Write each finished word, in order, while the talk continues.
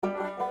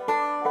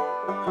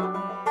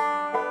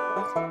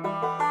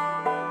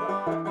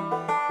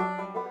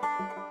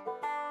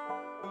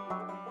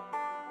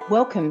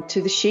Welcome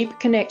to the Sheep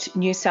Connect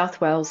New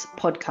South Wales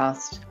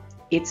podcast.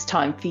 It's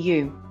time for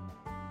you.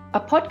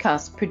 A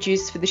podcast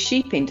produced for the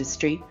sheep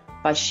industry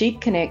by Sheep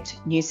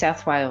Connect New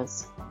South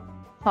Wales.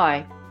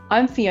 Hi,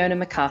 I'm Fiona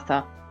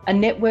MacArthur, a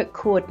network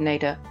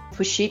coordinator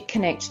for Sheep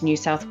Connect New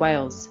South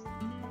Wales,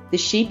 the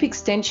sheep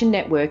extension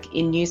network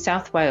in New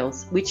South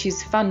Wales, which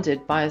is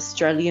funded by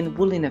Australian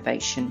Wool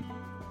Innovation.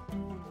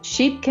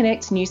 Sheep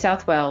Connect New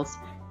South Wales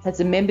has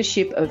a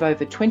membership of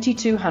over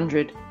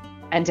 2,200,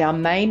 and our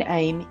main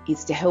aim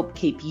is to help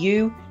keep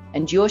you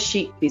and your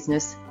sheep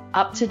business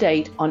up to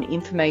date on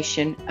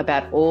information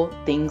about all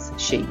things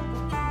sheep.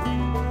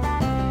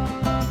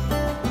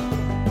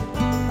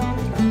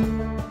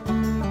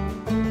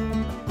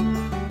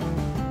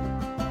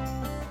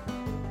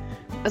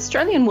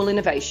 Australian Wool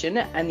Innovation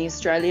and the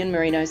Australian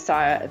Merino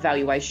Sire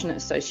Evaluation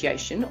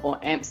Association, or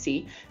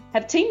AMSI,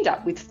 have teamed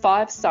up with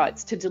 5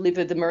 sites to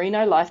deliver the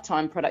Merino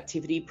Lifetime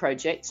Productivity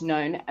Project,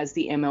 known as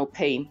the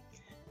MLP.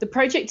 The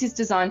project is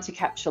designed to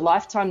capture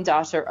lifetime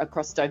data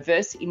across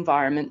diverse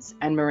environments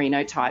and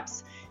merino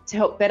types to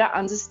help better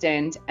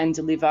understand and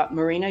deliver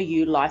Merino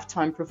U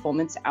lifetime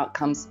performance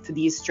outcomes for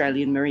the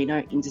Australian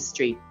merino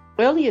industry.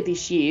 Earlier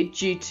this year,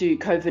 due to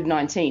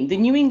COVID-19, the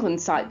New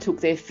England site took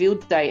their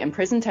field day and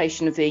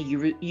presentation of their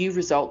U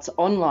results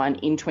online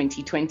in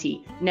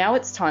 2020. Now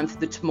it's time for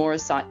the Temora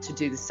site to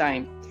do the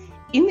same.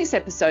 In this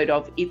episode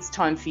of It's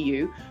Time for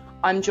You,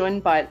 I'm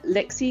joined by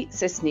Lexi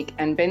Cesnik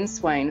and Ben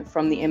Swain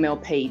from the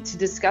MLP to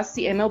discuss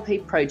the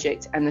MLP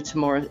project and the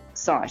Temora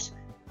site.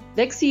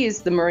 Lexi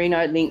is the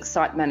Merino Link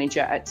site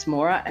manager at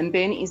Temora, and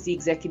Ben is the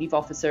executive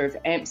officer of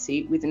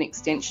AMSI with an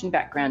extension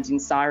background in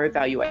sire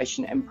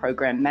evaluation and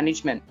program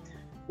management.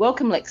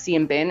 Welcome, Lexi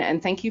and Ben,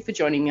 and thank you for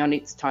joining me on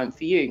It's Time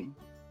for You.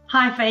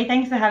 Hi, Fee.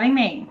 Thanks for having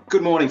me.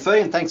 Good morning, Fee,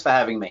 and thanks for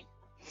having me.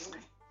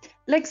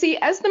 Lexi,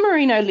 as the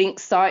Merino Link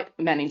site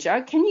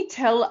manager, can you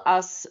tell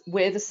us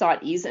where the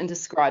site is and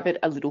describe it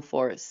a little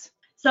for us?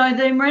 So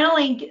the Merino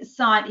Link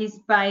site is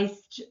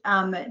based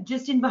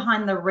just in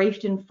behind the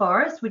Reefton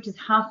Forest, which is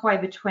halfway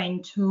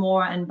between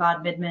Temora and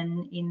Bard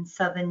Medman in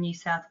southern New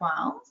South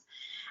Wales.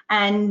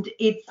 And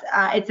it's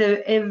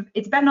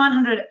about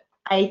 900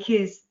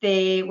 acres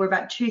there. We're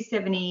about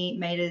 270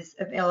 metres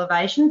of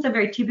elevation, so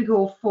very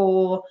typical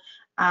for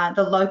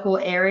the local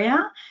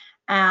area.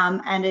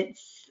 And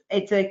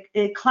it's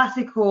a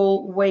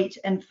classical wheat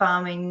and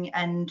farming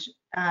and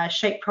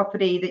sheep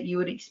property that you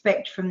would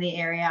expect from the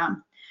area.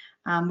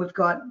 We've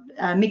got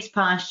mixed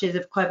pastures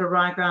of clover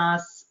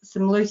ryegrass,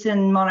 some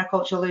lucerne,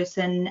 monoculture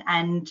lucerne,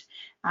 and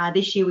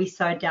this year we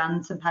sowed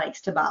down some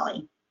paddocks to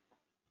barley.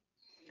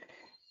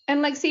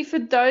 And Lexi, for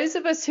those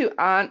of us who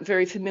aren't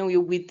very familiar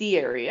with the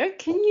area,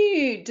 can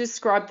you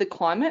describe the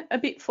climate a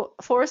bit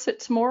for us at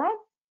Temora?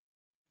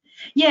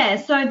 Yeah,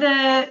 so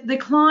the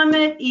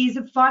climate is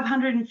a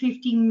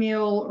 550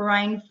 mil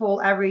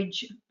rainfall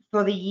average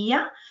for the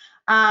year.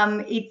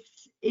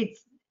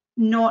 It's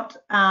not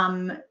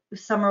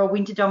summer or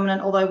winter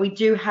dominant, although we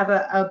do have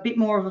a bit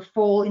more of a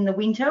fall in the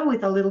winter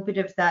with a little bit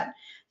of that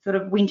sort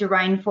of winter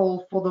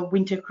rainfall for the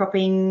winter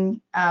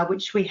cropping,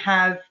 which we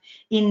have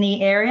in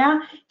the area.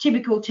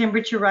 Typical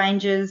temperature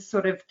ranges,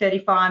 sort of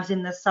 35s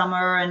in the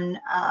summer, and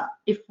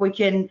if we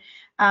can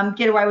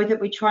get away with it,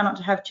 we try not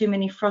to have too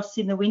many frosts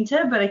in the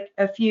winter, but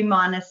a few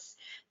 -3s,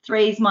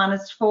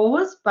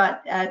 -4s.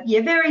 But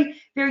yeah, very,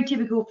 very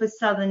typical for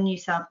southern New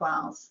South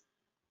Wales.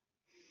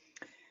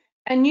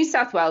 And New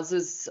South Wales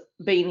has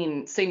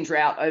seen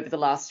drought over the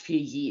last few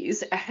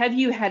years. Have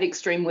you had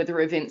extreme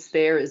weather events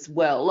there as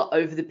well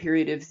over the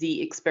period of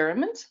the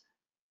experiment?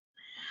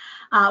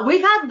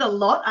 We've had a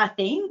lot, I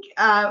think,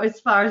 as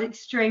far as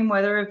extreme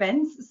weather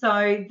events.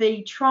 So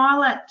the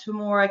trial at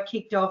Temora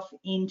kicked off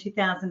in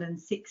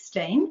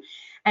 2016,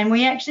 and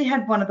we actually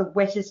had one of the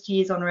wettest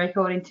years on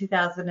record in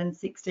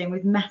 2016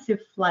 with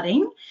massive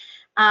flooding,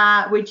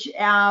 which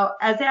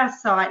as our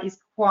site is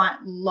quite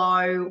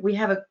low, we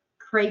have a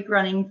creek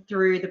running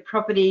through the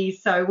property,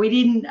 so we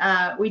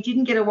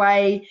didn't get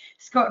away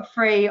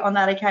scot-free on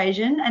that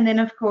occasion. And then,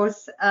 of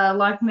course,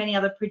 like many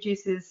other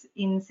producers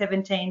in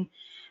 17,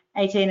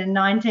 18 and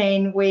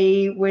 19,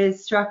 we were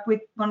struck with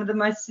one of the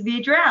most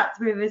severe droughts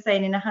we've ever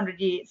seen in 100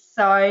 years.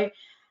 So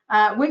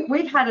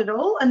we've had it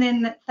all. And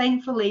then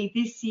thankfully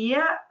this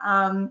year,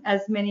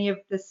 as many of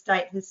the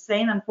state has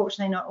seen,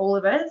 unfortunately not all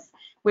of us,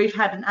 we've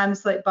had an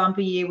absolute bumper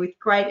year with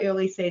great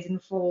early season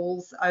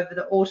falls over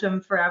the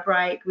autumn for our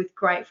break, with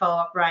great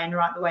follow-up rain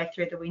right the way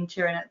through the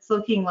winter. And it's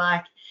looking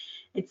like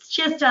it's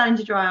just starting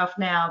to dry off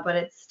now, but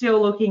it's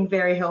still looking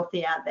very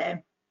healthy out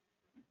there.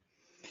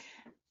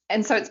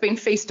 And so it's been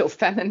feast or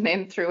famine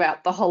then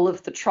throughout the whole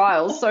of the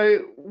trial. So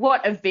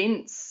what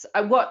events,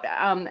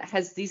 problems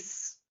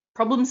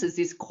has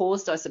this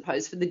caused, I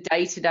suppose, for the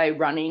day-to-day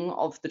running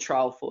of the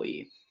trial for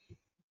you?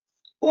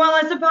 Well,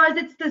 I suppose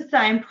it's the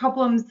same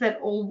problems that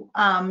all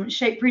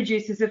sheep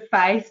producers have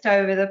faced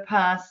over the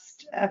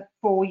past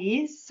 4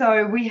 years.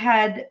 So we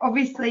had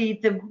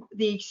obviously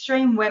the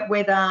extreme wet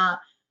weather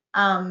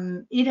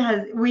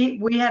we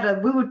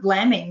were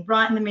lambing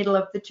right in the middle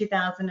of the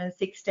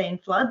 2016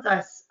 floods.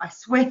 I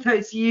swear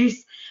those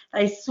ewes,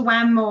 they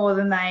swam more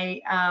than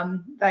they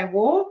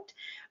walked.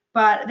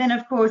 But then,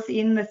 of course,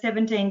 in the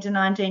 17 to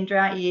 19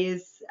 drought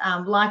years,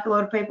 like a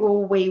lot of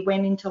people, we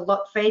went into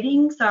lot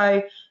feeding.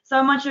 So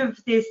much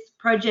of this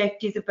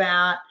project is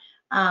about,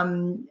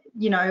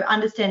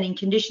 understanding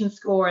condition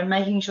score and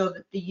making sure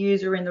that the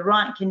ewes are in the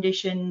right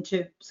condition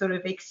to sort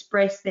of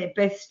express their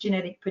best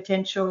genetic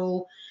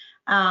potential,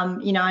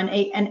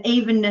 and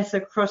evenness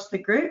across the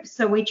group.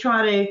 So we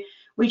try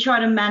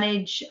to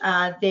manage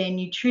their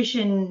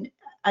nutrition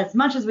as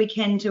much as we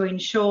can to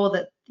ensure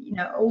that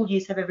all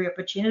ewes have every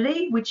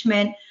opportunity, which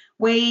meant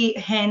we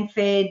hand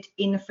fed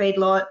in the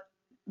feedlot,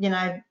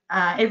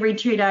 every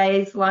 2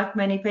 days, like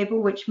many people,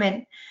 which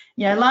meant,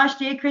 last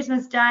year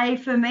Christmas Day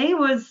for me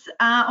was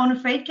on a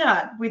feed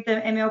cart with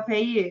the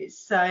MLP ewes.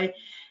 So,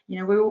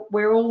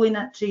 we're all in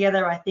it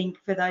together, I think,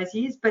 for those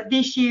years. But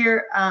this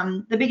year,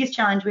 the biggest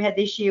challenge we had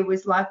this year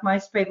was, like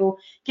most people,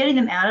 getting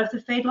them out of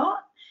the feedlot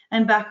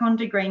and back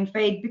onto green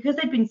feed, because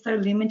they'd been so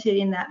limited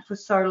in that for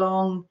so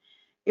long.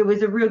 It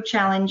was a real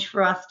challenge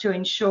for us to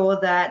ensure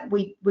that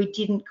we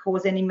didn't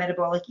cause any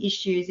metabolic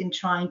issues in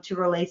trying to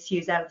release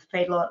ewes out of the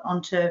feedlot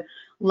onto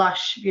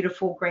lush,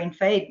 beautiful green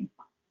feed.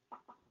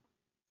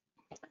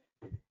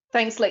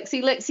 Thanks,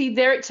 Lexi. Lexi,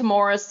 there at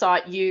Temora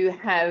site, you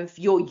have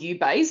your ewe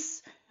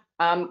base.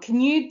 Can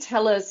you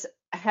tell us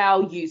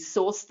how you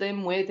source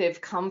them, where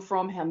they've come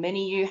from, how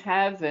many you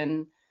have,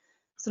 and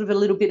sort of a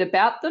little bit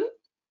about them?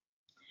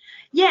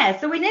 Yeah,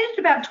 so we needed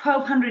about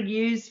 1,200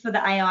 ewes for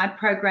the AI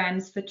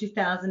programs for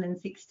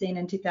 2016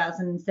 and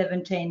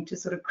 2017 to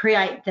sort of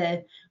create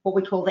what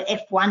we call the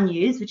F1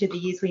 ewes, which are the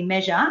ewes we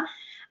measure.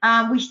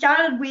 We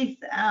started with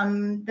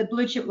the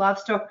blue chip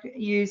livestock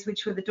ewes,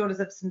 which were the daughters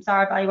of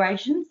Samsara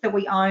Valuations that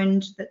we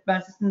owned, that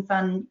Moses and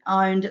Son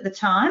owned at the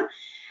time.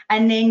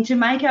 And then to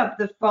make up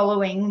the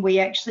following, we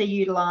actually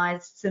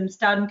utilised some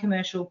stud and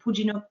commercial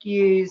Pujinuk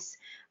ewes,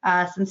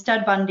 some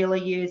stud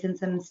Bundilla ewes, and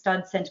some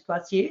stud Centre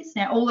Plus ewes.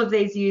 Now, all of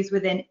these ewes were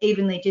then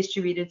evenly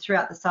distributed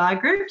throughout the sire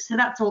group, so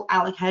that's all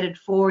allocated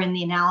for in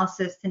the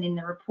analysis and in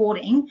the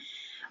reporting,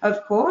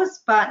 of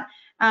course. But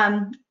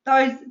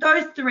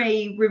those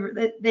three,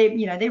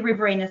 they're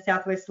Riverina,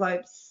 Southwest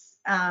Slopes,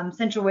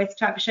 Central West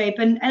type of sheep,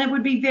 and it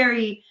would be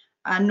very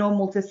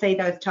normal to see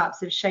those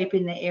types of sheep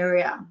in the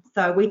area.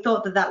 So we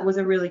thought that was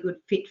a really good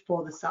fit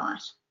for the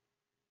site.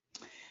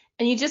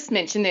 And you just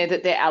mentioned there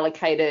that they're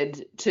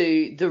allocated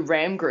to the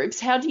RAM groups.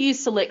 How do you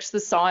select the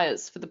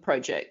sires for the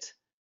project?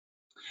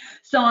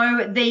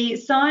 So the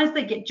sires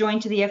that get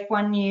joined to the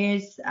F1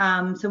 ewes,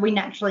 so we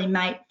naturally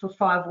mate for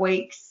 5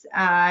 weeks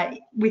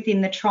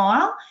within the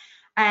trial.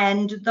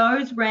 And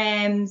those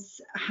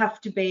rams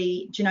have to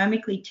be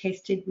genomically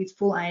tested with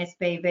full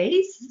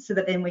ASBVs so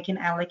that then we can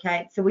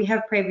allocate. So we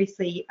have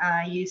previously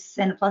used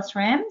Centre Plus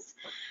rams,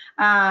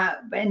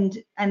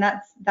 and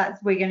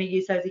that's we're going to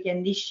use those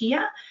again this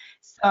year.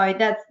 So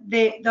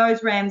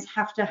those rams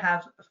have to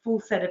have a full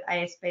set of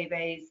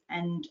ASBVs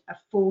and a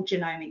full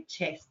genomic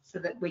test so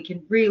that we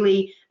can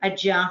really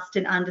adjust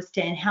and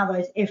understand how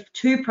those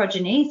F2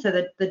 progeny, so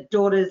that the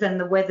daughters and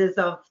the wethers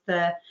of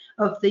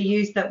the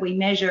ewes that we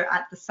measure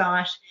at the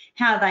site,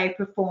 how they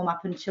perform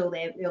up until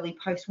their early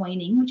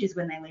post-weaning, which is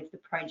when they leave the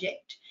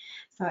project.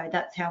 So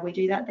that's how we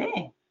do that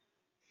there.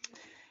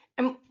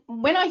 And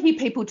when I hear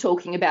people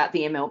talking about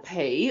the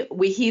MLP,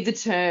 we hear the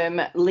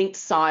term linked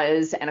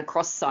sires and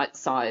across-site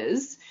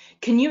sires.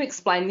 Can you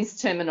explain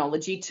this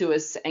terminology to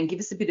us and give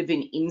us a bit of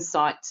an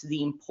insight to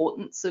the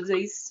importance of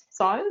these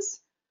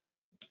sires?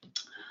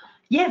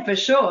 Yeah, for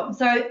sure.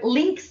 So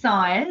linked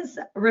sires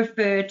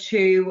refer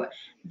to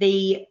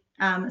the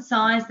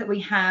sires that we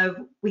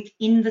have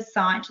within the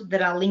site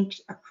that are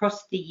linked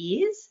across the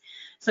years.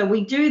 So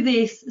we do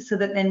this so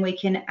that then we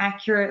can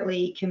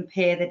accurately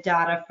compare the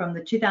data from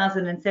the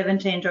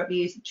 2017 drop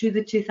ewes to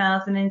the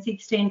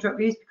 2016 drop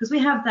ewes, because we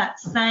have that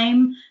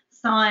same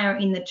sire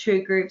in the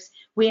two groups.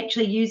 We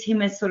actually use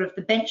him as sort of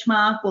the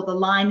benchmark or the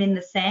line in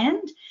the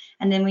sand.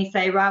 And then we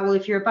say, right, well,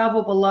 if you're above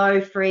or below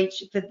for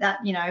that,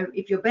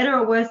 if you're better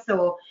or worse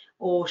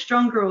or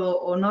stronger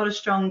or not as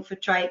strong for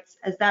traits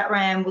as that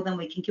ram, well, then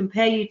we can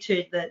compare you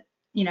to the,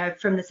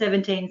 from the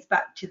 17s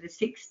back to the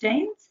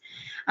 16s.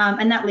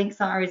 And that link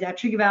sire is our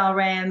Triggervale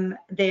ram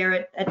there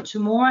at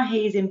Temora.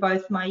 He's in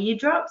both my year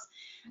drops.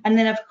 And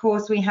then, of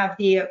course, we have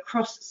the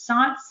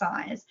cross-site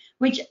sires,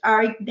 which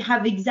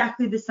have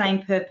exactly the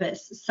same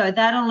purpose. So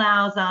that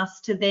allows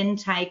us to then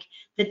take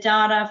the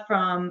data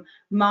from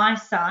my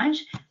site,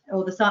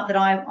 or the site that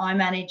I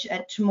manage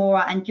at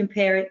Temora, and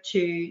compare it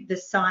to the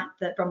site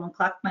that Bronwyn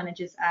Clark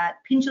manages at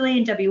Pingelly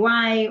in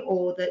WA,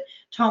 or that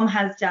Tom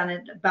has done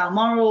at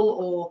Balmoral,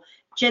 or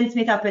Jen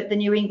Smith up at the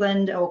New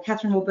England, or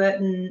Catherine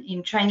Warburton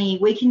in Trainee.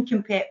 We can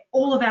compare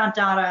all of our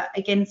data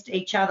against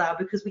each other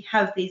because we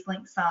have these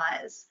linked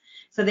sires.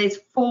 So there's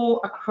 4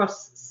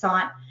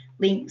 across-site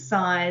link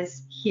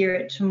sires here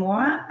at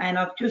Temora, and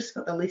I've just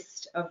got the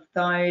list of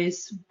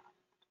those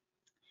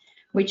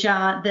which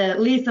are the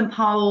Learson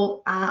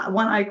Pole,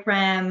 One Oak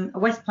ram, a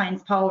West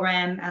Plains Pole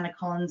ram, and a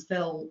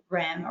Collinsville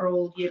ram are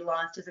all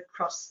utilised as a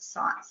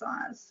cross-site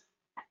size.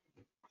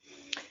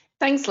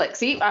 Thanks,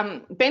 Lexi.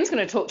 Ben's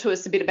going to talk to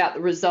us a bit about the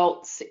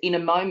results in a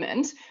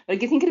moment,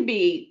 but I think it'd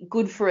be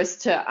good for us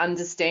to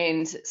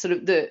understand sort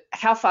of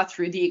how far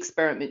through the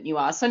experiment you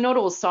are. So not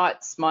all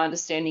sites, my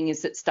understanding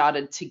is that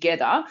started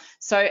together.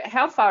 So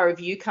how far have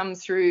you come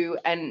through,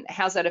 and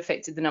how's that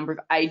affected the number of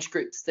age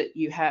groups that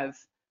you have?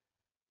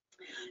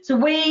 So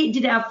we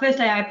did our first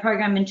AI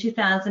program in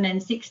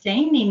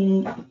 2016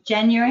 in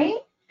January.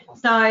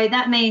 So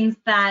that means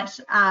that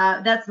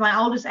that's my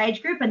oldest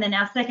age group, and then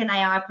our second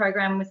AI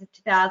program was in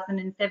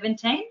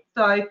 2017.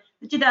 So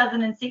the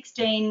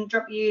 2016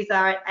 drop U's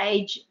are at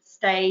age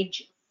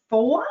stage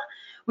 4,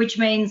 which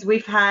means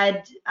we've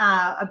had sort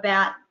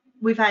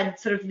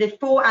of the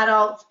 4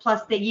 adults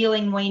plus their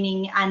yearling,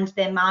 weaning, and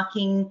their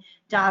marking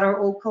data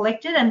all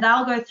collected, and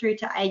they'll go through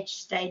to age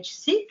stage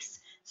 6.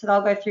 So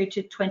they'll go through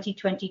to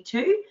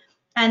 2022,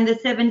 and the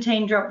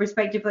 17 drop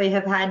respectively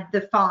have had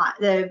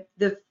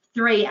the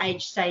 3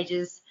 age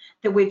stages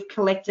that we've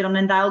collected on,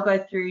 and they'll go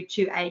through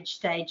to age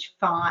stage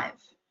 5.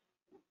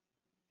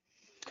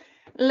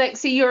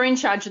 Lexi, you're in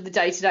charge of the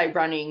day-to-day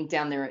running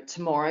down there at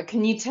Temora.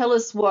 Can you tell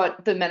us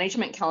what the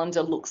management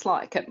calendar looks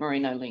like at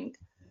Merino Link?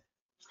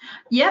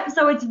 Yep,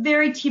 so it's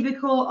very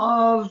typical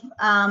of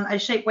a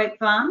sheep wheat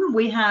farm.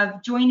 We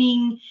have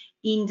joining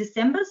in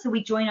December, so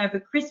we join over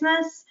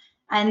Christmas,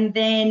 and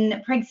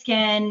then preg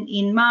scan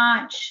in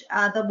March.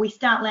 We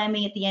start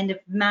lambing at the end of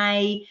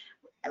May.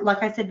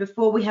 Like I said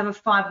before, we have a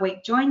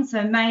 5-week join,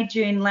 so May,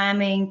 June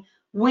lambing.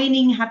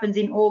 Weaning happens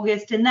in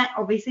August, and that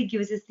obviously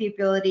gives us the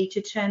ability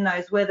to turn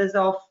those wethers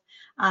off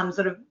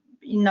sort of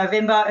in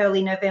November,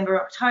 early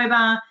November,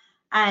 October,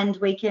 and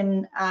we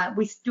can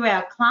we do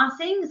our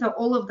classing. So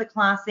all of the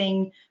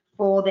classing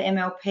for the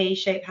MLP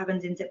sheep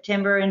happens in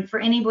September, and for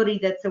anybody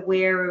that's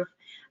aware of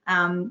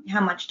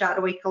how much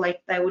data we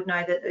collect, they would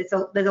know that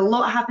there's a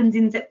lot happens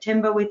in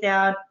September with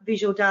our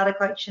visual data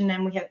collection,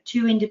 and we have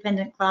 2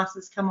 independent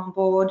classes come on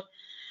board.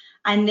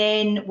 And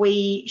then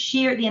we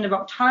shear at the end of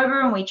October,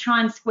 and we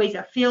try and squeeze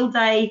a field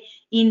day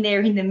in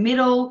there in the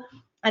middle.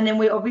 And then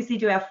we obviously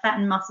do our fat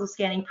and muscle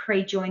scanning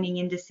pre-joining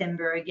in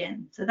December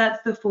again. So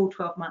that's the full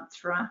 12 months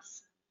for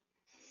us.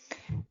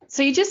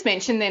 So you just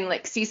mentioned then,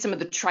 Lexi, some of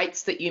the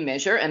traits that you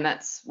measure, and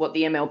that's what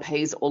the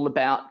MLP is all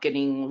about,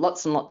 getting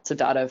lots and lots of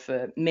data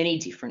for many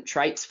different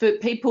traits. For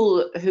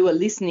people who are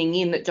listening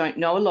in that don't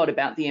know a lot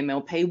about the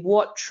MLP,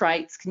 what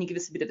traits, can you give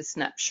us a bit of a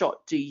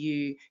snapshot, do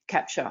you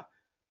capture?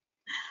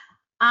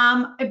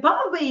 It'd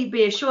probably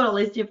be a shorter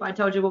list if I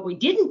told you what we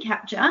didn't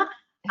capture,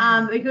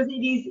 because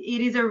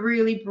it is a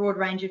really broad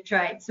range of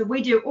traits. So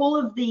we do all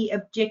of the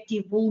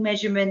objective wool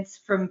measurements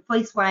from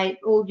fleece weight,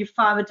 all your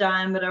fibre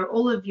diameter,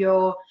 all of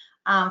your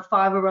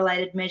fibre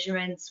related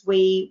measurements.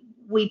 We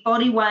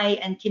body weight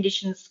and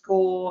condition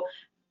score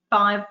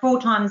 4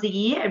 times a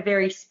year at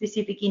very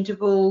specific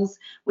intervals.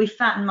 We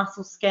fat and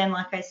muscle scan,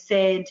 like I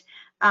said.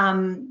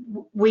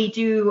 We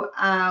do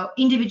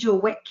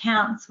individual wet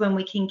counts when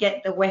we can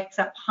get the WECs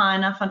up high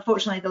enough.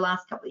 Unfortunately, the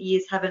last couple of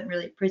years haven't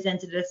really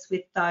presented us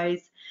with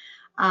those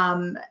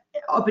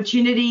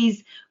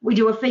opportunities. We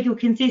do a fecal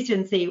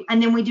consistency,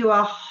 and then we do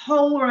a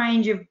whole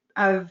range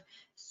of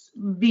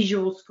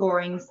visual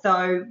scoring.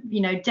 So,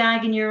 you know,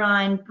 dag and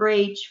urine,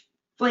 breech,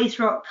 fleece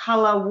rot,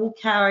 colour, wool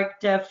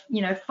character,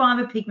 you know,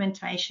 fibre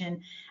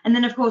pigmentation, and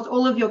then of course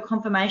all of your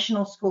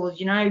conformational scores,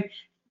 you know,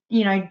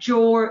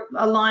 jaw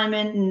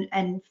alignment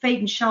and feet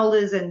and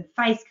shoulders and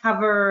face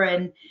cover,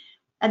 and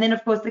then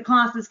of course the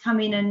classes come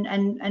in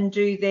and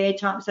do their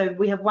type. So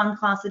we have one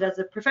class that does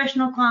a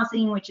professional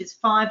classing, which is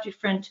 5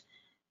 different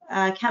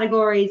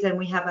categories, and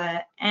we have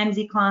a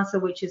AMSI classer,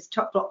 which is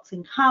top blocks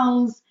and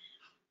culls.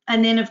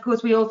 And then of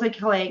course we also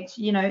collect,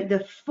 you know,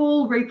 the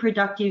full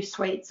reproductive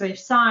suite, so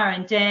sire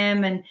and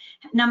dam, and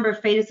number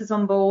of fetuses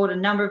on board, a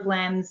number of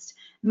lambs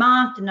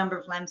marked, a number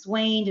of lambs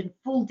weaned, and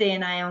full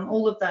DNA on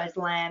all of those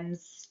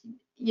lambs.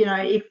 You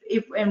know,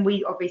 and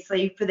we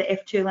obviously for the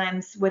F2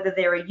 lambs, whether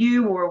they're a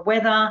ewe or a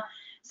wether.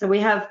 So we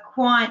have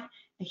quite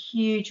a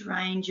huge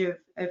range of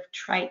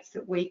traits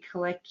that we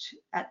collect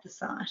at the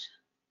site.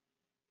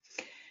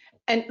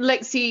 And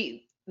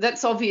Lexi,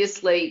 that's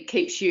obviously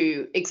keeps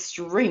you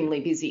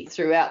extremely busy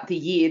throughout the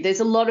year.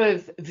 There's a lot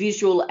of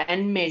visual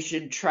and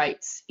measured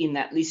traits in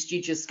that list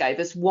you just gave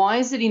us. Why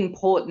is it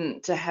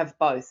important to have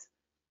both?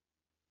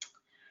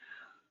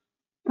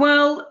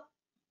 Well,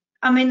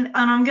 I mean, and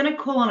I'm going to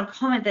call on a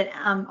comment that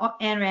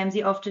Anne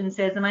Ramsey often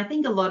says, and I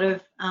think a lot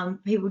of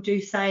people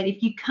do say it: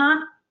 if you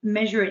can't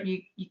measure it,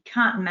 you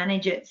can't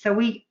manage it. So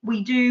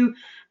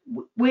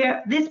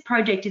this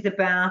project is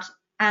about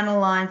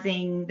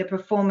analysing the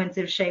performance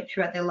of sheep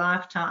throughout their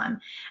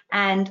lifetime,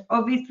 and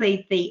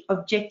obviously the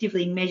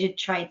objectively measured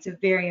traits are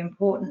very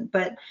important.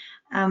 But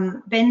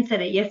Ben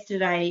said it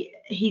yesterday.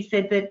 He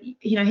said that,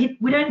 you know,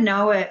 we don't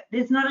know it.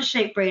 There's not a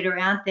sheep breeder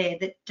out there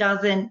that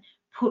doesn't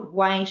put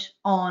weight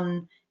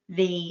on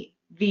the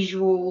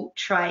visual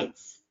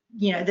traits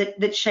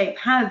that sheep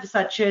have,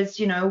 such as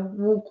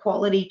wool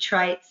quality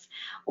traits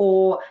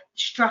or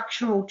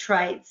structural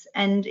traits.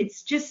 And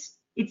it's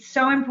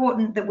so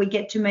important that we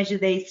get to measure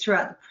these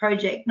throughout the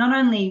project, not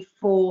only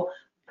for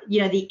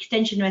the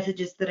extension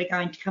messages that are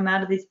going to come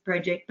out of this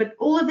project, but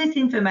all of this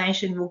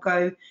information will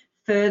go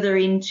further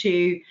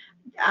into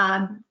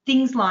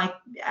things like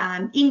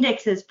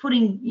indexes,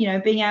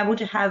 being able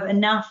to have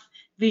enough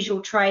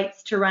visual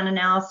traits to run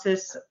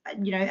analysis,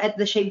 at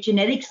the sheep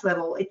genetics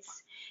level.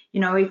 It's,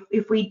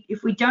 if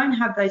we don't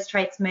have those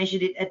traits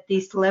measured at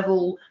this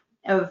level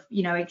of,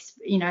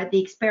 at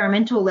the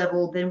experimental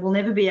level, then we'll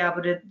never be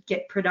able to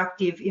get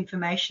productive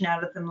information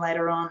out of them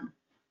later on.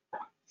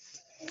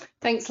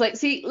 Thanks,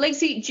 Lexi.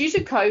 Lexi, due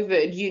to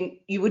COVID,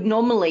 you would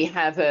normally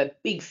have a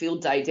big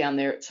field day down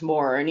there at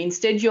Temora, and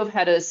instead you've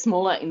had a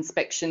smaller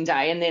inspection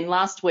day. And then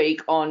last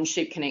week on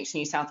Sheep Connect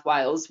New South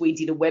Wales, we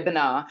did a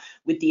webinar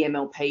with the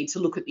MLP to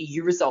look at the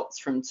ewe results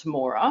from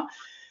Temora.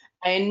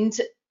 And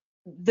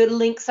the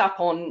link's up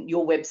on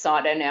your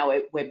website and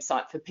our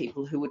website for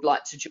people who would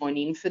like to join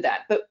in for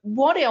that. But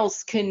what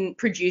else can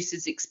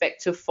producers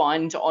expect to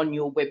find on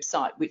your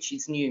website, which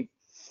is new?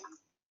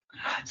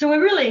 So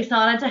we're really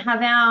excited to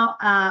have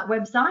our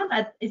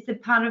website. It's a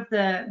part of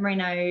the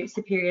Merino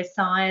Superior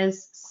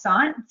Sires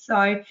site.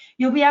 So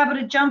you'll be able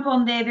to jump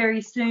on there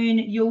very soon.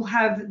 You'll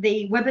have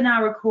the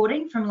webinar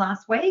recording from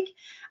last week,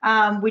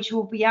 which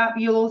will be out.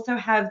 You'll also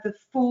have the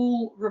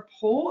full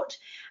report,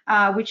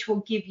 which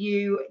will give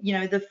you,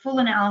 the full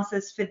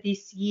analysis for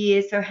this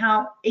year. So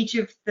how each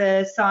of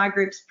the sire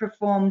groups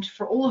performed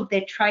for all of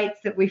their traits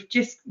that we've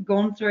just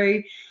gone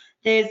through.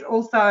 There's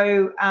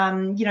also,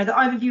 the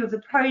overview of the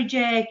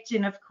project,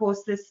 and of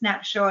course the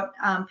snapshot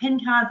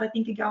pen cards I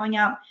think are going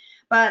up.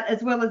 But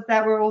as well as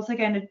that, we're also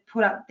going to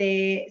put up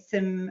there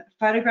some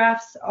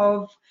photographs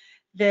of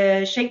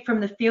the sheep from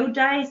the field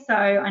day. So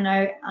I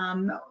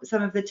know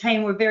some of the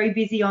team were very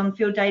busy on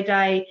field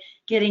day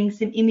getting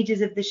some images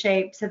of the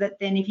sheep, so that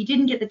then if you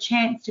didn't get the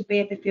chance to be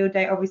at the field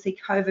day, obviously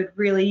COVID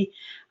really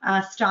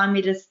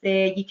stymied us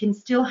there, you can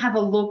still have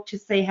a look to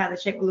see how the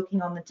sheep were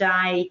looking on the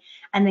day,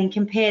 and then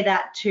compare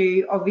that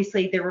to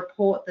obviously the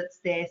report that's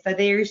there. So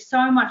there is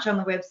so much on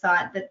the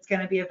website that's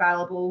going to be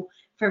available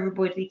for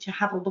everybody to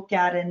have a look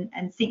at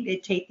and sink their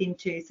teeth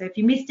into. So if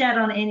you missed out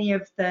on any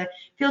of the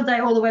field day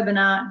or the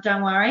webinar,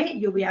 don't worry,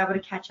 you'll be able to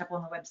catch up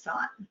on the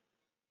website.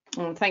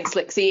 Thanks,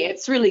 Lexi.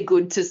 It's really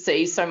good to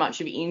see so much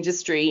of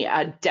industry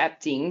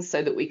adapting so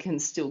that we can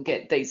still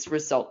get these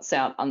results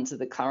out under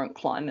the current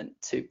climate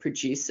to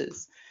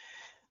producers.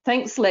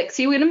 Thanks,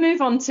 Lexi. We're going to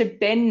move on to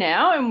Ben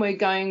now, and we're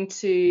going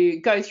to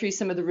go through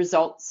some of the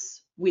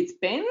results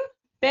with Ben.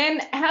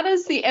 Ben, how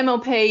does the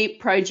MLP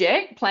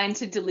project plan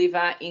to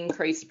deliver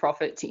increased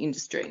profit to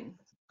industry?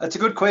 That's a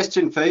good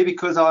question, Fee,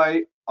 because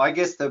I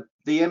guess the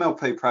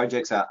MLP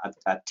project's a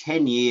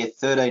 10-year,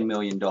 $13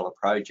 million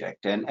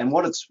project. And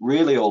what it's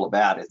really all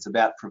about, it's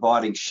about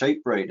providing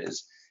sheep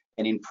breeders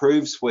an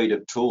improved suite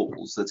of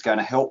tools that's going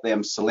to help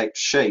them select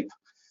sheep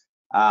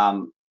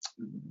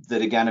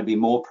that are going to be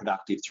more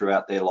productive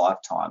throughout their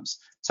lifetimes.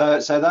 So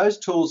those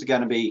tools are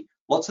going to be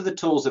lots of the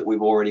tools that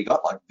we've already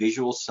got, like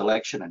visual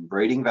selection and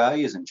breeding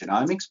values and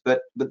genomics,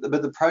 but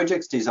the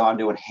project's designed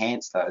to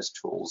enhance those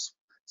tools.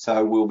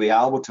 So we'll be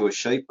able to, as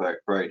sheep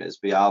breeders,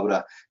 be able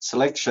to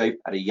select sheep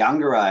at a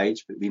younger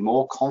age, but be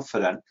more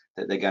confident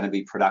that they're going to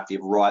be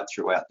productive right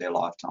throughout their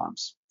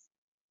lifetimes.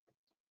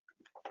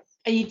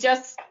 And you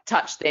just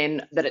touched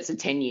then that it's a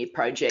 10-year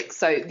project.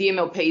 So the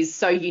MLP is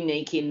so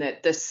unique in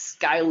that the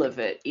scale of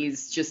it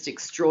is just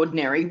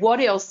extraordinary.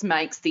 What else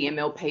makes the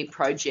MLP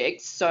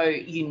project so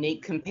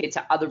unique compared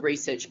to other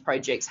research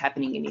projects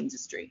happening in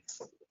industry?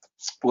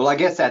 Well, I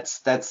guess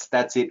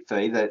that's it,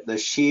 Fee. The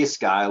sheer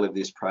scale of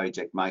this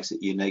project makes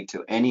it unique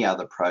to any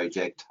other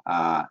project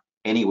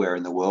anywhere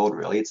in the world,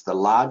 really. It's the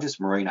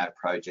largest merino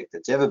project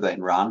that's ever been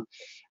run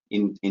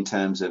in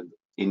terms of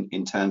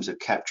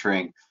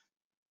capturing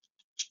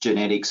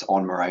genetics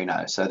on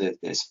merino. So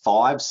there's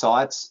 5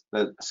 sites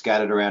that are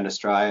scattered around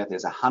Australia.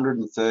 There's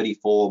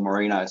 134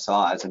 merino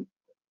sires and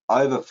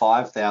over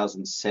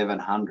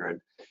 5,700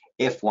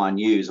 F1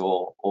 ewes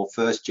or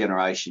first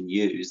generation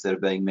ewes that are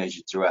being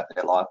measured throughout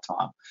their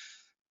lifetime.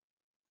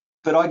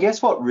 But I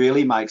guess what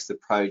really makes the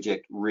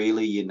project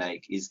really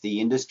unique is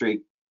the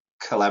industry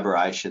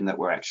collaboration that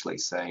we're actually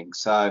seeing.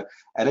 So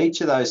at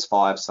each of those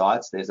 5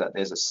 sites, there's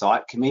a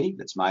site committee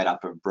that's made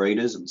up of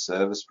breeders and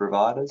service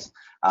providers.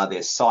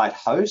 There's site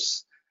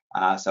hosts,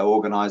 so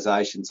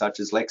organisations such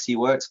as Lexi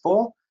works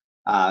for.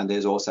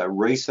 There's also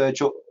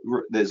research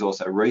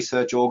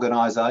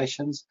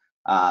organisations.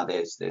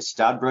 There's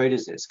stud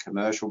breeders, there's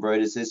commercial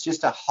breeders. There's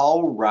just a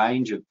whole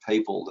range of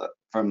people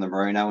from the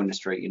merino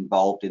industry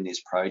involved in this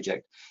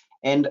project,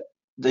 and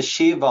the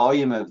sheer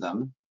volume of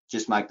them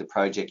just make the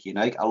project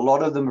unique. A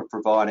lot of them are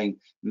providing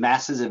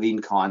masses of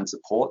in-kind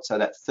support. So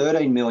that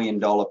 $13 million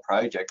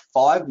project,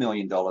 $5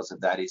 million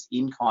of that is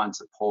in-kind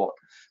support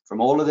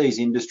from all of these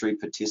industry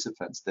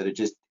participants that are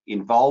just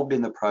involved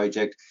in the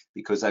project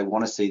because they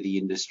want to see the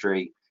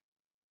industry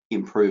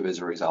improve as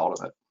a result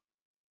of it.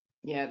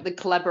 Yeah, the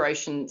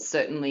collaboration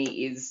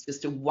certainly is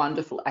just a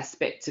wonderful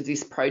aspect of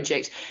this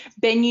project.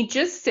 Ben, you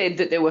just said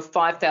that there were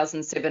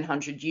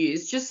 5,700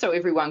 ewes, just so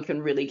everyone can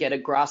really get a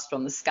grasp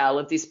on the scale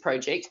of this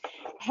project.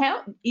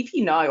 How, if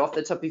you know off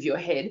the top of your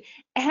head,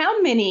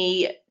 how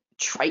many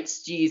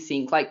traits do you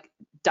think, like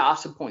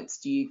data points,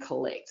 do you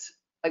collect?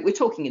 Like we're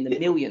talking in the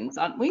millions,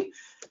 aren't we?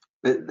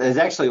 There's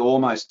actually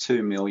almost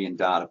 2 million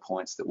data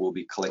points that will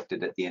be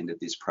collected at the end of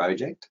this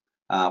project.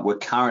 We're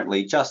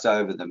currently just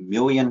over the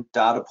million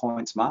data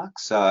points mark,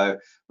 so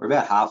we're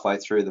about halfway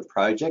through the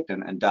project,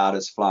 and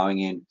data's flowing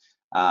in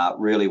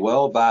really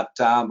well, but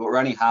we're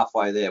only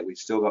halfway there. We've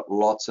still got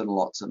lots and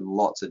lots and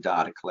lots of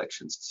data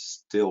collections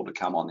still to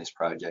come on this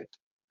project.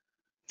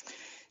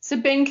 So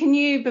Ben, can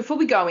you, before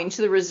we go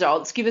into the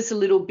results, give us a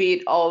little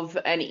bit of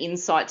an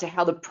insight to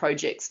how the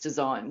project's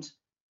designed?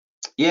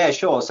 Yeah,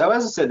 sure. So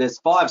as I said, there's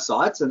 5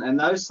 sites, and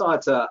those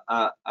sites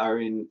are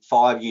in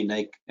 5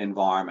 unique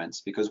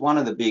environments, because one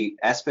of the big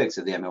aspects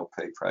of the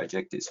MLP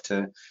project is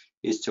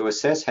to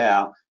assess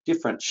how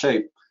different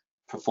sheep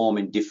perform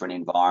in different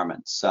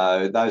environments.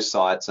 So those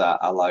sites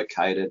are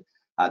located.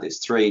 There's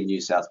 3 in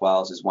New South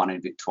Wales, there's 1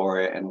 in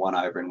Victoria, and 1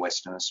 over in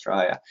Western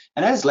Australia.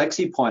 And as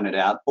Lexi pointed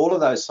out, all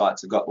of those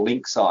sites have got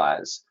link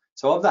sires.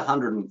 So of the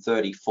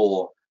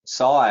 134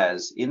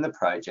 sires in the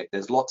project,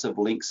 there's lots of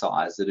link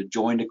sires that are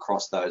joined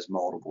across those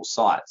multiple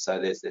sites. So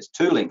there's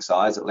 2 link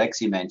sires that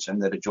Lexi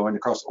mentioned that are joined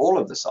across all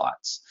of the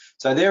sites.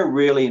 So they're a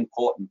really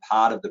important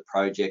part of the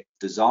project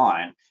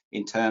design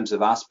in terms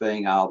of us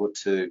being able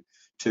to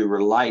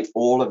relate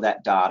all of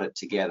that data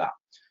together.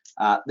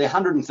 The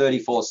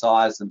 134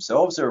 sires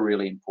themselves are a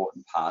really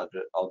important part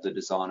of the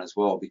design as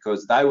well,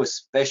 because they were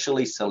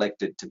specially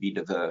selected to be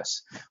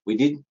diverse.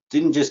 We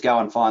didn't just go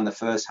and find the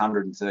first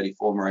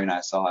 134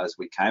 merino sires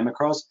we came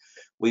across.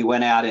 We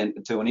went out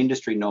into an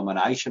industry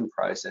nomination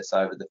process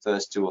over the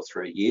first 2 or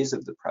 3 years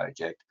of the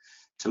project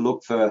to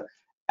look for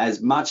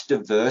as much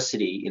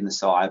diversity in the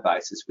sire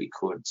base as we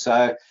could.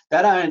 So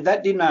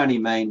that didn't only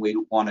mean we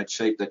wanted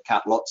sheep that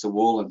cut lots of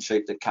wool and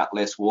sheep that cut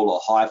less wool, or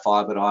high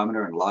fibre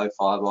diameter and low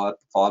fibre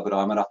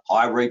diameter,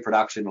 high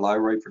reproduction, low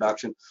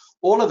reproduction.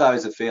 All of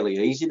those are fairly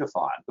easy to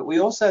find. But we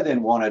also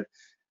then wanted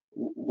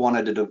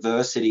a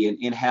diversity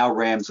in how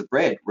rams are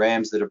bred.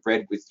 Rams that are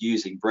bred with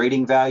using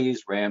breeding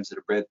values, rams that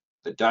are bred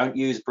that don't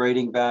use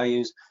breeding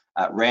values,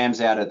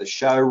 rams out of the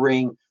show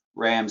ring,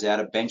 rams out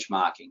of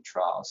benchmarking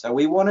trials. So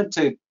we wanted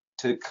to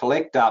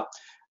collect up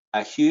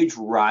a huge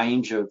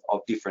range of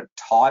different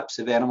types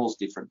of animals,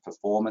 different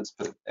performance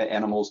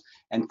animals,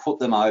 and put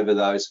them over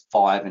those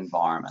 5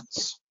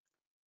 environments.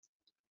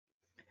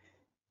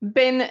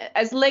 Ben,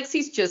 as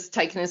Lexi's just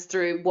taken us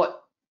through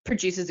what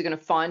producers are going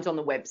to find on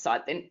the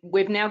website, then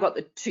we've now got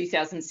the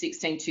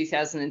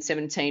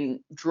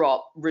 2016-2017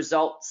 drop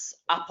results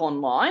up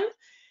online,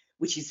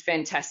 which is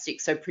fantastic.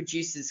 So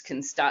producers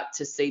can start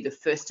to see the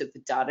first of the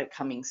data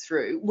coming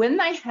through. When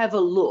they have a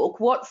look,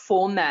 what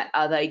format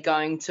are they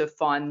going to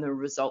find the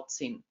results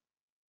in?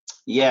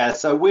 Yeah,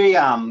 so we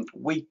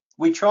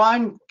try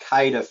and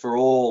cater for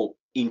all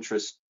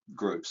interest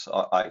groups,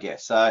 I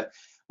guess. So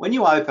when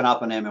you open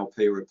up an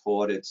MLP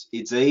report, it's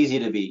easy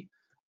to be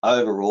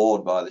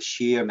overawed by the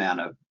sheer amount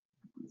of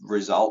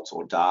results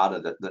or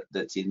data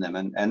that's in them,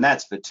 and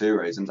that's for 2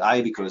 reasons.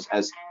 A, because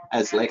as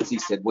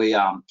Lexi said,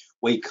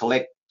 we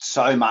collect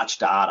so much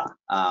data.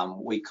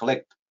 We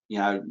collect,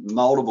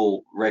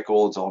 multiple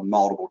records on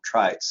multiple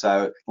traits.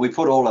 So we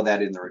put all of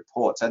that in the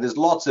report. So there's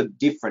lots of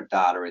different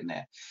data in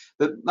there.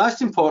 But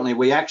most importantly,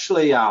 we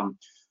actually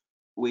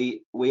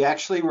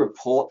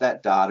report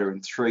that data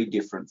in 3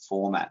 different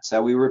formats.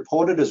 So we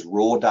report it as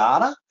raw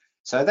data.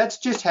 So that's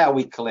just how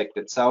we collect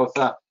it. So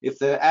if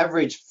the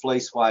average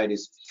fleece weight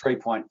is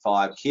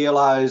 3.5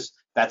 kilos,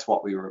 that's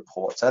what we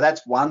report. So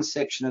that's one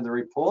section of the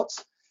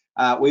reports.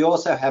 We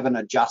also have an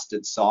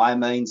adjusted sire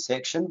mean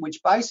section,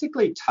 which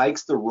basically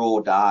takes the raw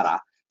data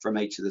from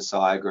each of the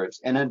sire groups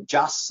and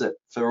adjusts it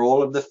for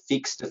all of the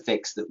fixed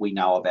effects that we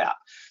know about.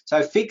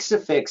 So fixed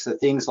effects are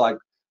things like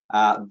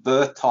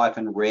birth type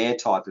and rear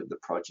type of the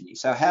progeny.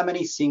 So how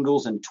many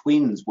singles and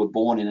twins were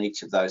born in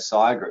each of those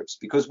sire groups?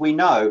 Because we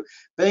know,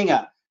 being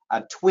a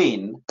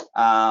twin,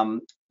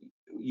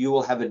 you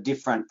will have a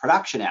different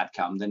production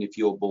outcome than if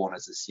you're born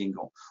as a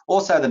single.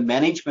 Also, the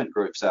management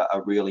groups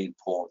are really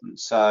important.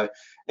 So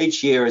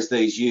each year as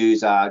these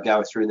ewes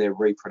go through their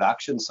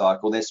reproduction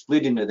cycle, they're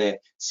split into their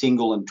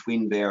single and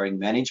twin bearing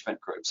management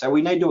groups. So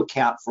we need to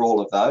account for all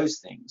of those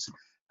things.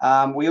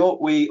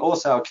 We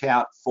also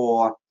account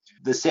for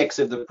the sex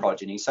of the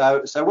progeny.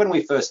 So when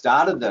we first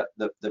started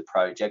the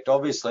project,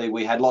 obviously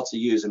we had lots of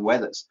ewes and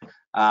wethers.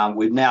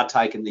 We've now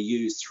taken the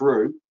ewes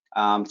through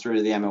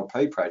the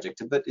MLP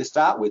project. But to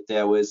start with,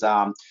 there was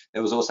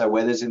also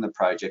wethers in the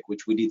project,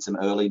 which we did some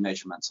early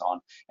measurements on.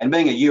 And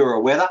being a ewe or a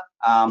wether,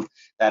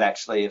 that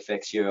actually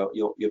affects your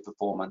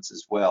performance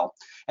as well.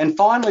 And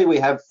finally, we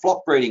have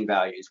flock breeding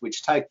values,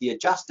 which take the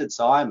adjusted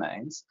sire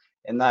means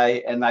and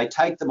they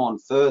take them on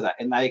further,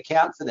 and they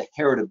account for the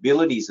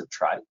heritabilities of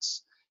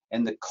traits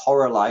and the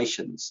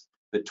correlations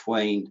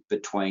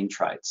between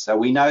traits. So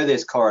we know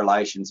there's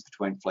correlations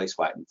between fleece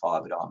weight and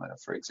fibre diameter,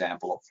 for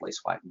example, or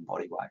fleece weight and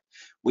body weight.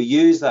 We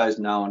use those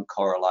known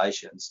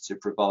correlations to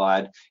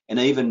provide an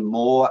even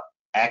more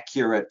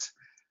accurate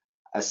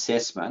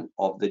assessment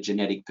of the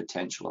genetic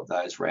potential of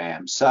those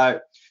rams. So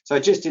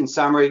just in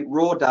summary,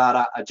 raw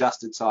data,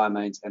 adjusted sire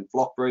means, and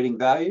flock breeding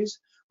values.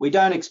 We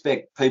don't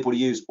expect people to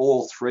use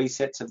all 3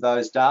 sets of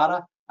those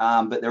data,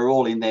 but they're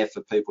all in there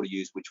for people to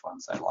use which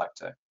ones they like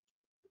to.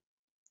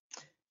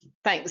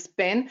 Thanks,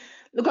 Ben.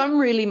 Look, I'm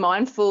really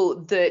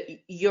mindful that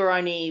you're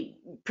only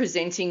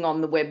presenting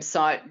on the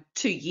website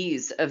 2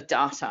 years of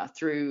data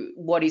through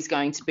what is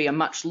going to be a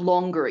much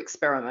longer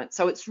experiment.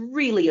 So it's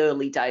really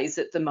early days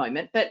at the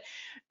moment. But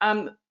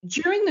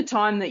during the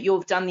time that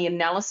you've done the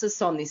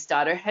analysis on this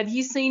data, have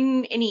you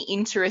seen any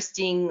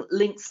interesting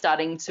links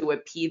starting to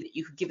appear that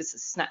you could give us a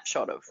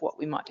snapshot of what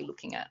we might be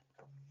looking at?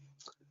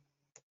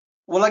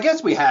 Well, I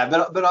guess we have,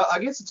 but I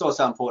guess it's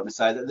also important to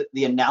say that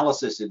the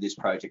analysis of this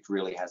project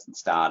really hasn't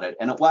started,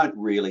 and it won't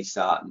really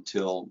start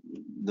until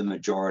the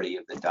majority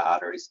of the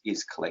data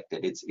is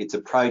collected. It's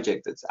a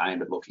project that's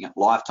aimed at looking at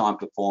lifetime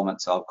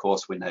performance, so of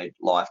course we need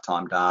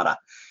lifetime data.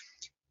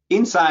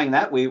 In saying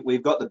that,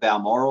 we've got the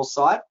Balmoral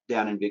site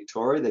down in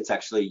Victoria that's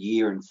actually a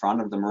year in front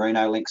of the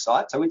Merino Link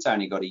site, so it's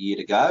only got a year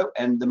to go.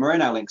 And the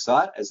Merino Link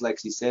site, as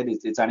Lexi said,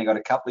 it's only got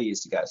a couple of years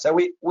to go. So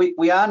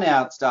we are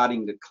now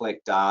starting to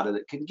collect data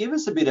that can give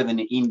us a bit of an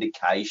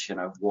indication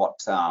of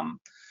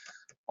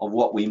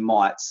what we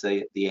might see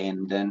at the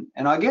end. And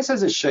I guess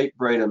as a sheep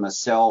breeder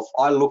myself,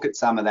 I look at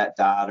some of that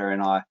data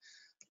and I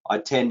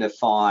tend to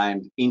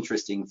find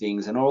interesting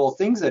things, and all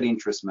things that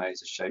interest me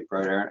as a sheep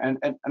breeder.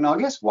 And I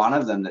guess one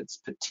of them that's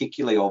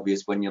particularly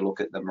obvious when you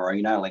look at the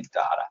Merino Link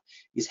data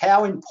is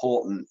how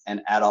important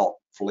an adult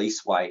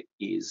fleece weight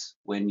is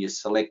when you're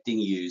selecting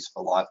ewes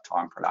for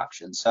lifetime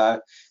production.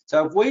 So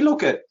if we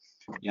look at,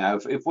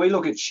 if we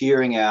look at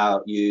shearing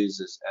our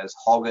ewes as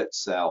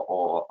hoggets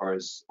or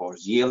as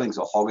yearlings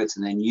or hoggets,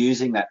 and then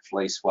using that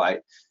fleece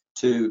weight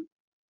to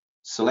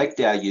select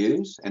our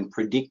ewes and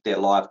predict their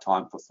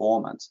lifetime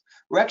performance,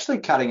 we're actually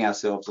cutting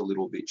ourselves a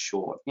little bit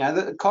short.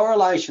 The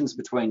correlations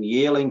between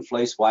yearling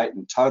fleece weight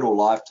and total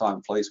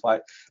lifetime fleece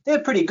weight,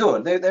 they're pretty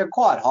good. They're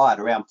quite high at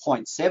around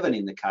 0.7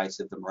 in the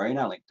case of the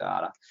Merino Link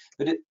data.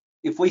 But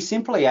if we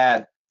simply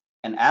add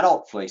an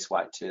adult fleece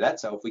weight to that,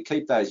 so if we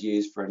keep those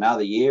ewes for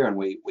another year and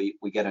we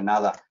get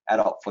another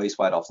adult fleece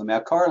weight off them,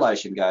 our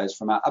correlation goes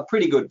from a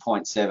pretty good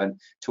 0.7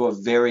 to a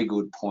very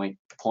good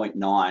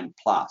 0.9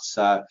 plus.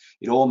 So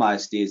it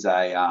almost is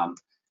a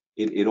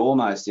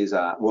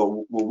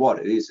what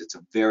it is, it's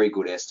a very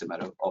good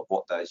estimate of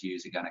what those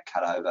ewes are going to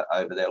cut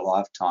over their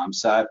lifetime.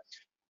 So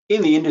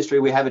in the industry,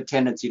 we have a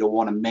tendency to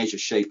want to measure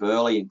sheep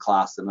early and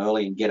class them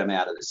early and get them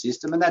out of the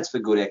system, and that's for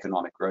good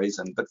economic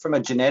reason. But from a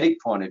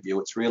genetic point of view,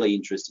 it's really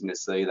interesting to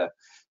see the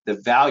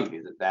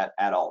value that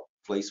adult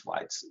fleece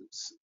weight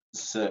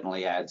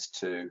certainly adds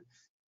to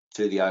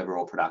the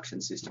overall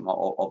production system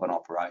of an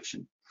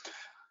operation.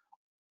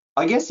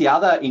 I guess the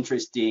other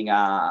interesting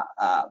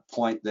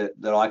point that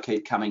I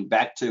keep coming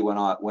back to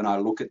when I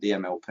look at the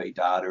MLP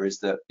data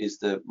is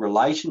the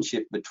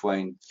relationship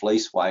between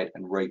fleece weight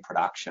and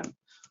reproduction.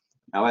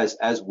 Now,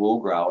 as wool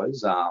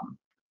growers,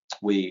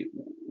 we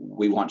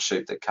want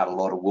sheep that cut a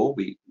lot of wool.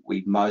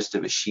 Most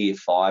of us shear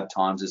 5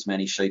 times as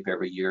many sheep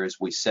every year as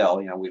we sell.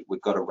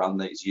 We've got to run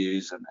these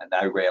ewes and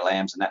no rear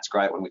lambs, and that's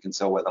great when we can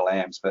sell wether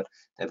lambs, but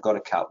they've got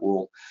to cut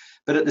wool.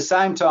 But at the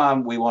same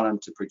time, we want them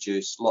to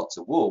produce lots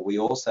of wool. We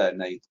also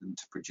need them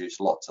to produce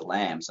lots of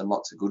lambs, and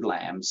lots of good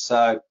lambs.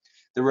 So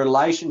the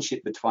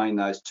relationship between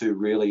those two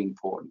really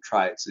important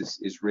traits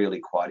is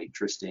really quite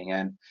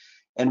interesting.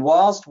 And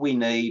whilst we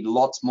need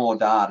lots more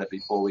data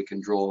before we can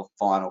draw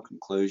final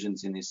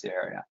conclusions in this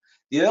area,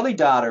 the early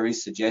data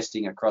is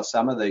suggesting across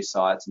some of these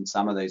sites and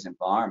some of these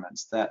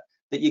environments that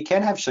you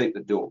can have sheep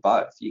that do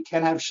both. You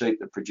can have sheep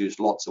that produce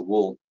lots of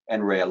wool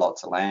and rear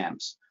lots of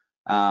lambs.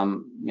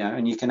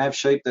 And you can have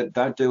sheep that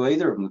don't do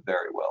either of them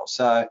very well.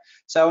 So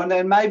and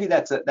then maybe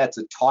that's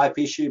a type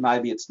issue.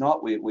 Maybe it's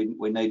not. We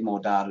need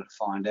more data to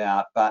find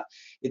out. But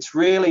it's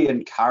really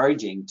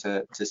encouraging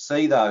to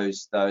see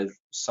those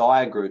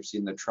sire groups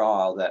in the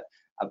trial that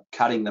are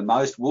cutting the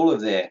most wool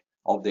of their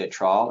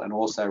trial and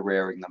also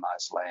rearing the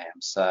most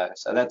lambs. So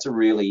that's a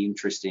really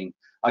interesting,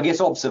 I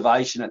guess,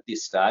 observation at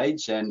this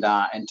stage, and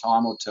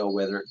time will tell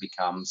whether it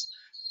becomes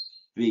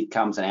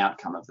an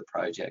outcome of the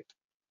project.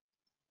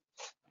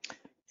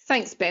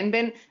 Thanks, Ben.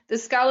 Ben, the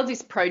scale of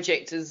this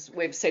project, as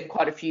we've said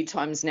quite a few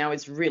times now,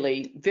 is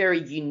really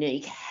very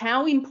unique.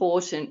 How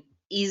important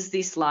is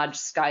this large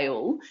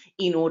scale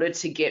in order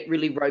to get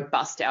really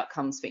robust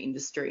outcomes for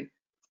industry?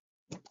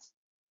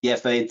 Yeah,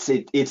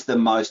 it's the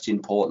most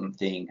important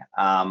thing,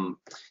 and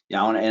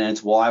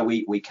it's why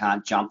we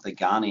can't jump the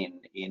gun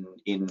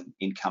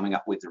in coming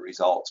up with the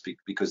results,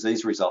 because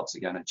these results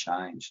are going to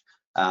change.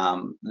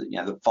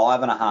 The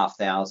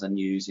 5,500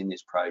 ewes in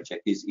this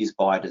project is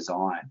by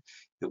design.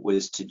 It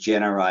was to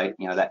generate,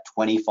 that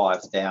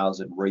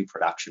 25,000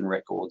 reproduction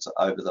records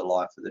over the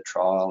life of the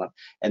trial,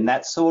 and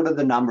that's sort of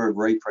the number of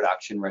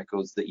reproduction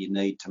records that you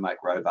need to make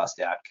robust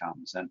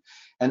outcomes,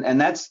 and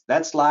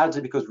that's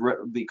largely because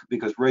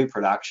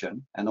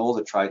reproduction and all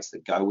the traits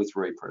that go with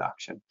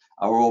reproduction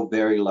are all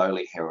very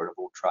lowly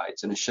heritable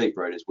traits, and as sheep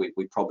breeders we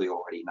probably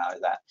already know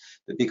that.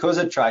 But because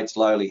a trait's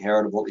lowly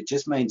heritable, it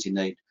just means you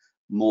need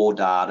more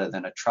data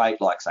than a trait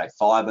like, say,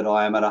 fibre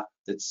diameter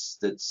that's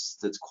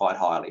quite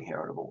highly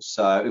heritable.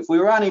 So if we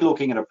were only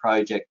looking at a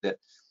project that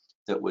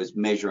was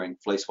measuring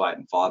fleece weight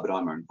and fibre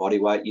diameter and body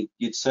weight,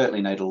 you'd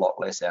certainly need a lot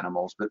less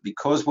animals. But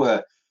because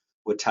we're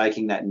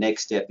taking that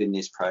next step in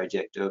this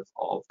project of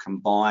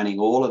combining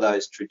all of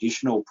those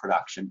traditional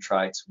production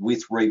traits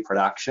with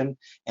reproduction,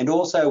 and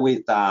also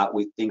with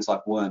things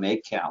like worm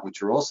egg count,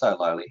 which are also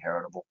lowly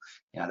heritable,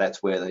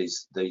 that's where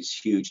these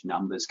huge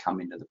numbers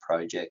come into the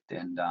project.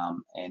 And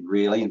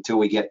really, until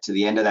we get to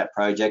the end of that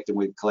project and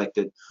we've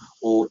collected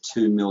all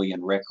 2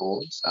 million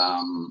records,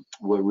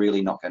 we're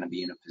really not going to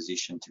be in a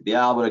position to be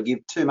able to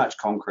give too much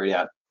concrete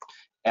out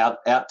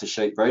to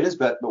sheep breeders.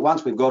 But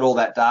once we've got all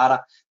that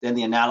data, then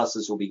the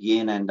analysis will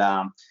begin, and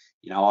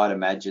I'd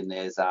imagine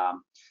there's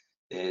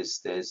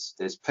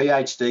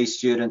PhD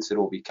students that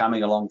will be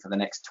coming along for the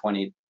next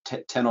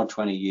 10 or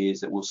 20 years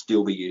that will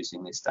still be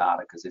using this data,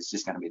 because there's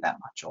just going to be that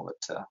much of it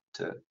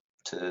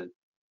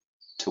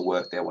to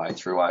work their way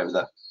through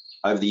over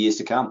the years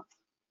to come.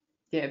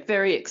 Yeah,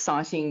 very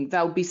exciting.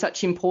 They'll be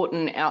such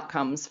important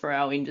outcomes for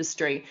our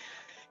industry.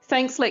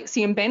 Thanks,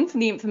 Lexi and Ben, for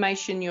the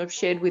information you have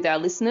shared with our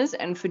listeners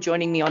and for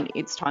joining me on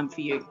It's Time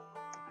for You.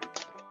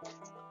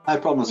 No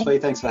problem, Spee.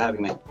 Thanks for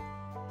having me.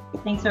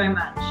 Thanks very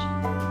much.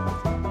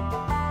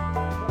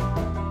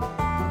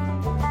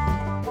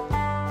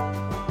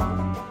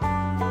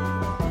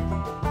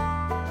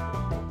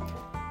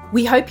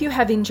 We hope you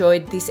have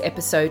enjoyed this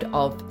episode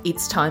of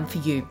It's Time for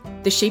You,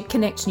 the Sheep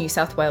Connect New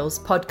South Wales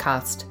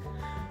podcast.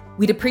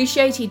 We'd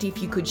appreciate it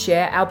if you could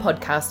share our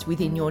podcast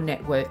within your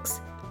networks.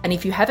 And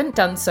if you haven't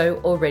done so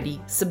already,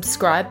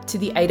 subscribe to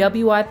the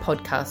AWI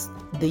podcast,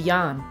 The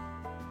Yarn.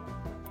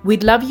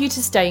 We'd love you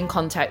to stay in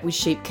contact with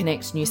Sheep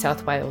Connect New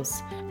South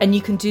Wales, and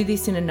you can do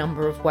this in a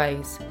number of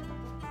ways.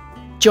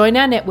 Join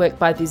our network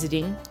by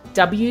visiting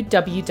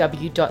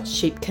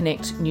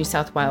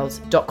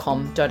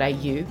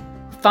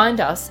www.sheepconnectnewsouthwales.com.au.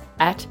 Find us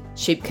at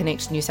Sheep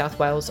Connect New South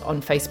Wales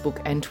on Facebook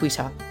and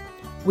Twitter.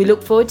 We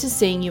look forward to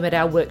seeing you at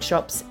our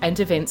workshops and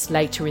events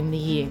later in the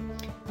year.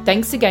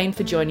 Thanks again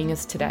for joining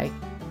us today.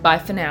 Bye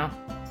for now.